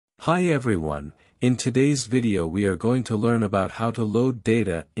Hi everyone, in today's video we are going to learn about how to load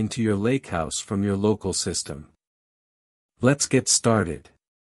data into your Lakehouse from your local system. Let's get started.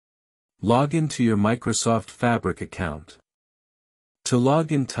 Log into your Microsoft Fabric account. To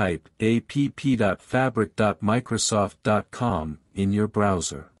log in, type app.fabric.microsoft.com in your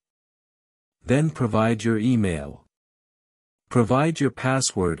browser. Then provide your email. Provide your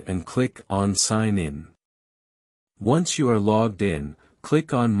password and click on Sign In. Once you are logged in,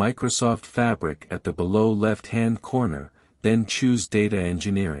 click on Microsoft Fabric at the below left-hand corner, then choose Data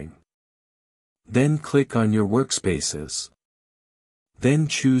Engineering. Then click on your workspaces. Then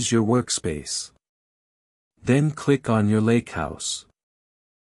choose your workspace. Then click on your Lakehouse.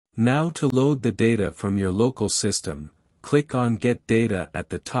 Now to load the data from your local system, click on Get Data at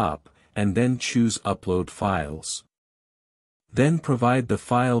the top, and then choose Upload Files. Then provide the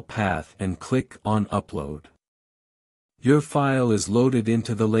file path and click on Upload. Your file is loaded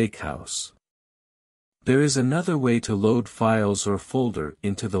into the Lakehouse. There is another way to load files or folder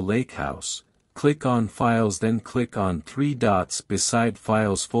into the Lakehouse. Click on Files, then click on three dots beside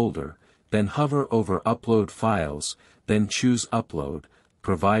Files folder, then hover over Upload Files, then choose Upload,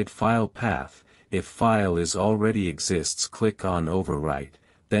 provide file path. If file is already exists, click on Overwrite,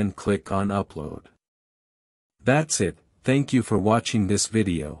 then click on Upload. That's it. Thank you for watching this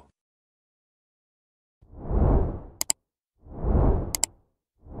video.